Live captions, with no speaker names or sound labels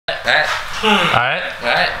Alright. Alright.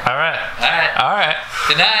 Alright. Alright. Alright. Alright.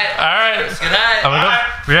 Good night. Alright. Good night. I'm gonna go.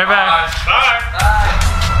 Be right back. Bye.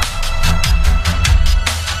 Bye.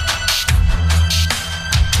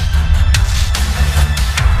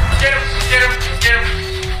 Get him. Get him. Get him.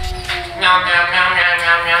 Meow meow meow meow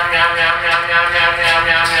meow meow meow meow meow meow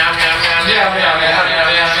meow meow meow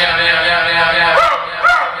meow meow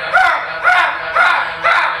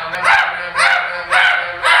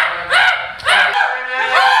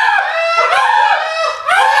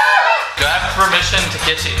Do I have permission to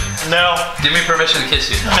kiss you? No. Give me permission to kiss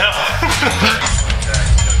you. No.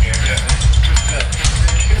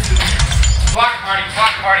 Block party.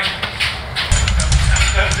 Block party.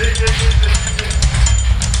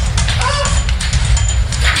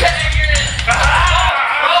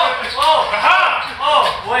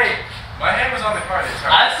 Oh, wait. My hand was on the card.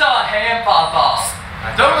 I saw a hand pop off.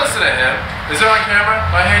 Don't listen to him. Is it on camera?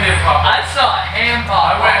 My hand didn't pop. I saw a hand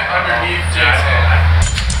pop I went off. underneath Jake's hand.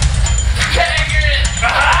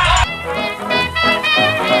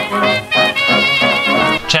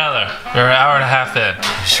 Chandler, we're an hour and a half in.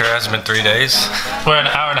 Sure hasn't been 3 days. We're an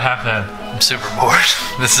hour and a half in. I'm super bored.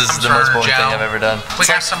 This is the most boring thing I've ever done. We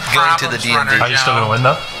got some going to the problems, Runner DMV. Are you still gonna win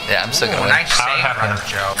though? Yeah, I'm still gonna win. Nice Hour and a save, half Runner in.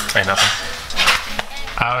 Joe. Ain't nothing.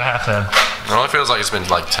 Hour and a half in. It only feels like it's been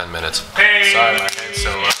like 10 minutes. Hey. Sorry, my hand's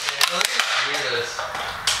so low.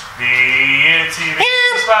 The itty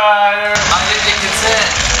bitty spider. I didn't get consent.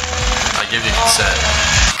 I give you consent.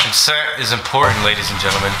 Consent is important, ladies and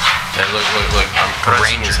gentlemen. Hey, look. I'm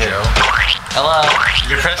pressing his head. Hello.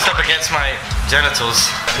 You're pressed up against my genitals.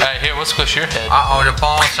 Alright, here, we'll squish your head. Uh-oh, the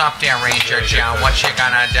ball's up there, Ranger Joe. What you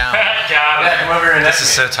gonna do? Got it. This is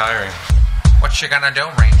so tiring. What you gonna do,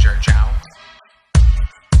 Ranger Joe?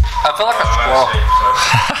 I feel like a squirrel.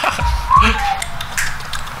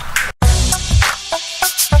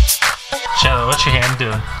 Chandler, what's your hand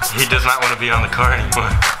doing? He does not want to be on the car anymore.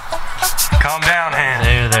 Calm down, hand.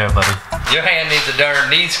 There, buddy. Your hand needs a darn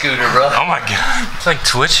knee scooter, bro. Oh my god. It's like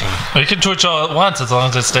twitching. Well, you can twitch all at once as long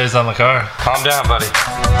as it stays on the car. Calm down, buddy.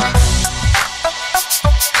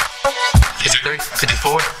 53,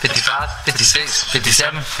 54, 55, 56,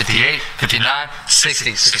 57, 58, 59,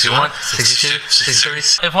 60, 61, 62,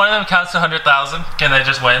 63. If one of them counts to 100,000, can they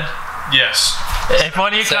just win? Yes. If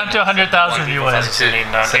one of you count to 100,000, you win.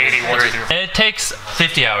 81. It takes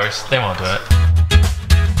 50 hours. They won't do it.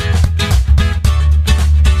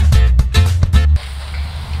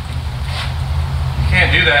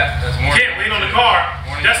 Can't do that. That's warning. Can't lean on the car.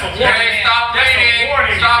 That's a warning. Hey, stop leaning.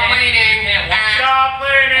 Stop leaning. Stop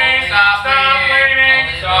leaning. Stop leaning.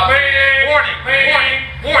 Stop leaning. Warning. Warning.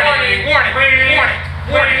 Warning. Warning. Warning.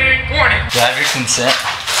 Warning. Warning. Do I have your consent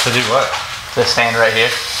To do what? to stand right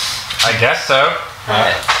here? I guess so.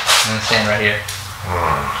 Alright. I'm gonna stand right here.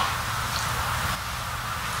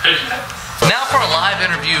 Now for a live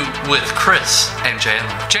interview with Chris and Chandler.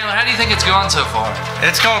 Chandler, how do you think it's going so far?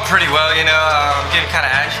 It's going pretty well, you know. I'm getting kind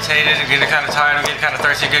of agitated. I'm getting kind of tired. I'm getting kind of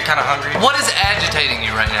thirsty. I'm getting kind of hungry. What is agitating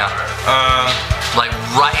you right now? Like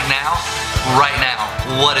right now,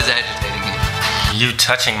 what is agitating you? You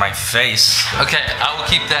touching my face. Okay, I will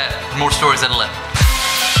keep that. More stories at 11.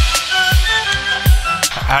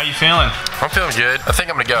 How you feeling? I'm feeling good. I think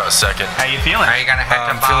I'm gonna go a second. How you feeling? Are you gonna hit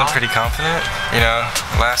the I'm ball? feeling pretty confident. You know,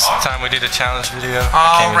 last time we did a challenge video. I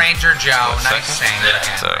Oh, came in Ranger Joe. Nice second. save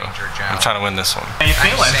again, So Ranger Joe. I'm trying to win this one. How you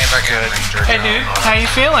Nice feeling? save again, Ranger Hey, Joe. dude. How you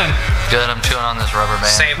feeling? Good, I'm chewing on this rubber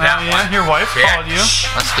band. Save Oh, that yeah. one. Your wife Yeah. called you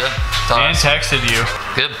That's good. and Thoughts? texted you.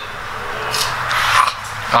 Good.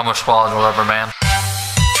 Almost swallowed a rubber band.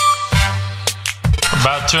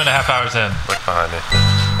 About 2.5 hours in. Look behind me.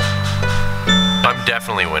 I'm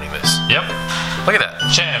definitely winning this. Yep. Look at that.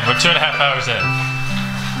 Chan, we're 2.5 hours in.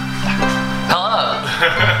 Hello.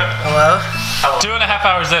 Hello? 2.5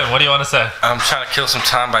 hours in. What do you want to say? I'm trying to kill some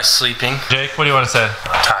time by sleeping. Jake, what do you want to say?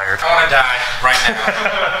 I'm tired. I want to die right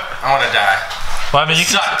now. I want to die. Well, I mean, you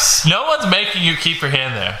Sucks. no one's making you keep your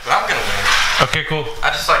hand there. But I'm gonna win. Okay, cool. I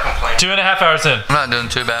just like complaining. 2.5 hours in. I'm not doing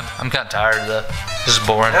too bad. I'm kind of tired though. This is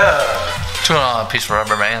boring. Chewing on a piece of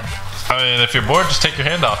rubber band. I mean, if you're bored, just take your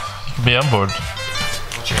hand off. You can be on board.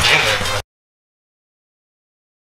 Put your hand there, bro.